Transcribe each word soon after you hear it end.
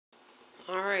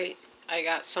Alright, I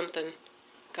got something.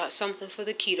 Got something for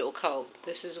the keto code.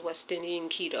 This is West Indian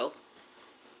keto.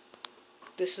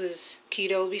 This was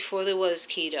keto before there was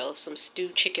keto. Some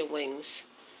stewed chicken wings.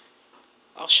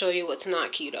 I'll show you what's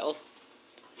not keto.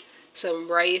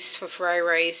 Some rice for fried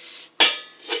rice.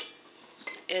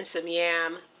 And some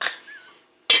yam.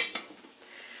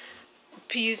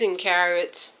 Peas and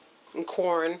carrots. And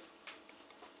corn.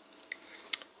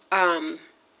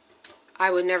 I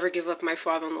would never give up my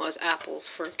father-in-law's apples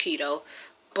for keto.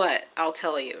 But I'll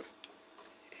tell you.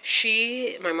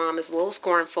 My mom is a little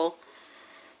scornful.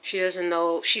 She doesn't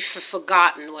know, she's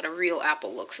forgotten what a real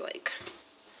apple looks like.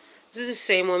 This is the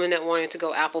same woman that wanted to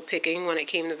go apple picking when I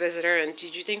came to visit her. And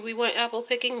did you think we went apple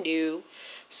picking? No.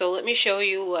 So let me show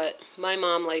you what my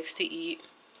mom likes to eat.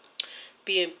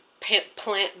 Being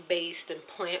plant-based and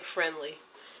plant-friendly.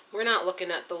 We're not looking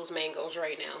at those mangoes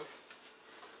right now.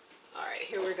 Alright,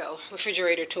 here we go.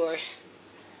 Refrigerator tour.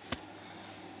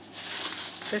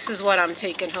 This is what I'm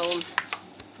taking home.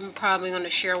 I'm probably going to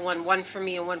share one for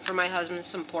me and one for my husband,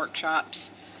 some pork chops.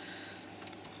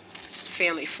 This is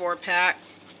family 4-pack.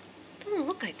 Doesn't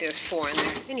look like there's 4 in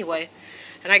there. Anyway,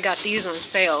 and I got these on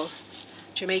sale.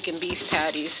 Jamaican beef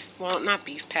patties. Well, not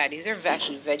beef patties. They're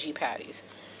actually veggie patties.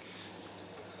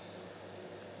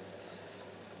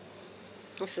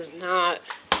 This is not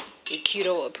a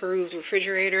keto approved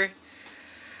refrigerator.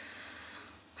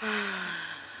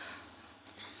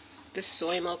 This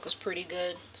soy milk is pretty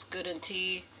good. It's good in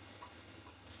tea.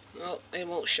 Well, it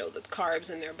won't show the carbs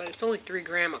in there, but it's only 3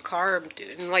 grams of carb,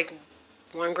 dude. And like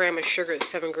 1 gram of sugar and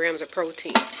 7 grams of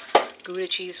protein. Gouda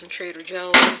cheese from Trader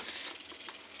Joe's.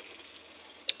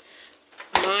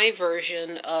 My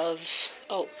version of...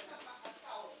 Oh.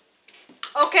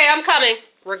 Okay, I'm coming.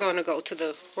 We're going to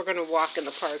walk in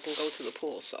the park and go to the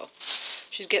pool, so...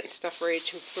 She's getting stuff ready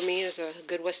for me as a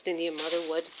good West Indian mother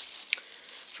would.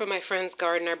 From my friend's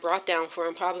garden I brought down for her.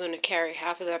 I'm probably going to carry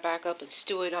half of that back up and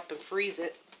stew it up and freeze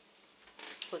it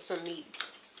with some meat.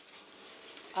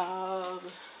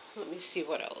 Let me see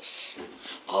what else.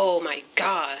 Oh my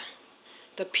god.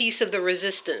 The piece of the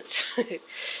resistance.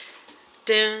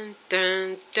 Dun,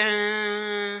 dun,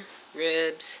 dun.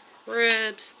 Ribs.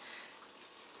 Ribs.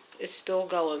 It's still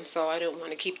going, so I don't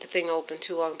want to keep the thing open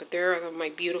too long. But there are my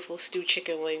beautiful stewed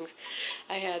chicken wings.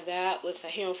 I had that with a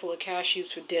handful of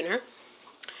cashews for dinner.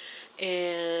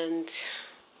 And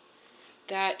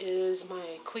that is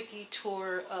my quickie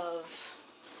tour of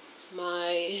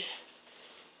my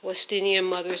West Indian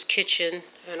mother's kitchen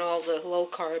and all the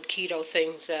low-carb keto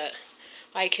things that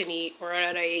I can eat or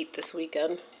that I ate this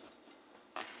weekend.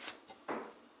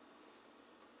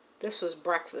 This was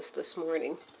breakfast this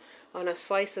morning on a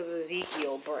slice of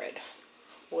Ezekiel bread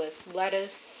with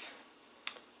lettuce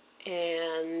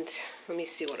and let me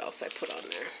see what else I put on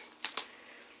there.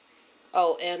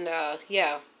 Oh, and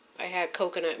yeah, I had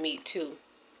coconut meat too.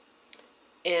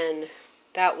 And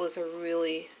that was a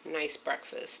really nice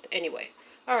breakfast. Anyway,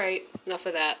 alright, enough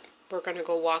of that. We're going to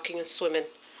go walking and swimming.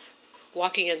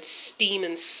 Walking in steam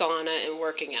and sauna and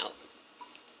working out.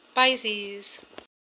 Bye-sies.